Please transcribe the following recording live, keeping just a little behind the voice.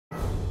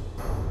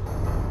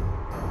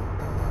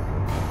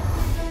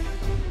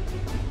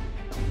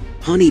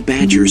Honey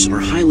badgers are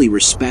highly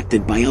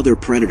respected by other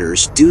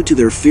predators due to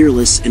their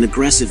fearless and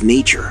aggressive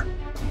nature.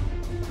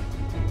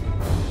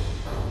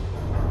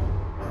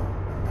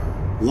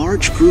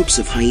 Large groups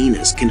of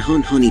hyenas can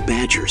hunt honey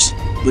badgers,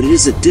 but it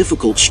is a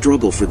difficult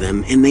struggle for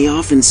them and they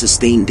often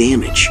sustain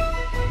damage.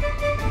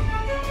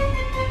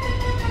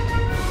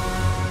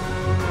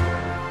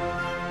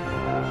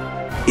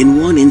 In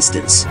one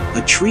instance,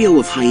 a trio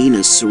of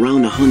hyenas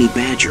surround a honey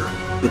badger,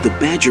 but the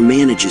badger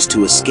manages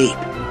to escape.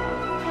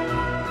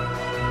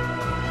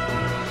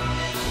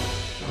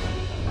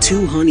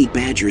 Two honey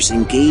badgers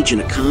engage in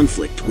a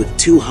conflict with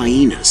two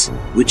hyenas,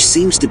 which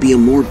seems to be a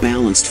more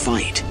balanced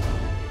fight.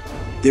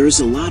 There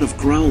is a lot of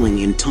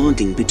growling and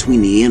taunting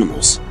between the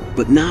animals,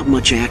 but not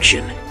much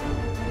action.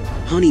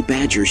 Honey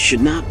badgers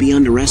should not be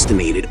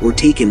underestimated or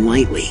taken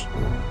lightly.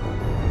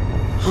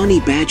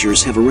 Honey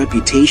badgers have a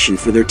reputation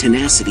for their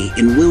tenacity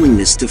and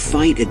willingness to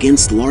fight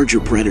against larger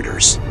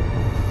predators.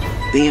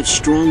 They have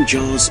strong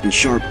jaws and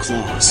sharp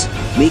claws,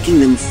 making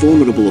them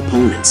formidable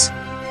opponents.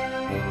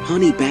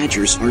 Honey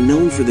badgers are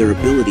known for their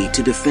ability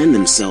to defend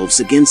themselves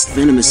against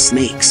venomous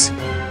snakes.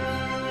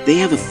 They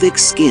have a thick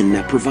skin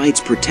that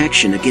provides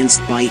protection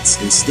against bites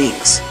and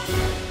stings.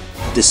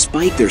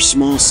 Despite their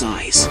small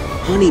size,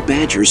 honey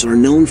badgers are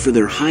known for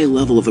their high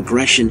level of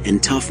aggression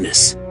and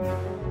toughness.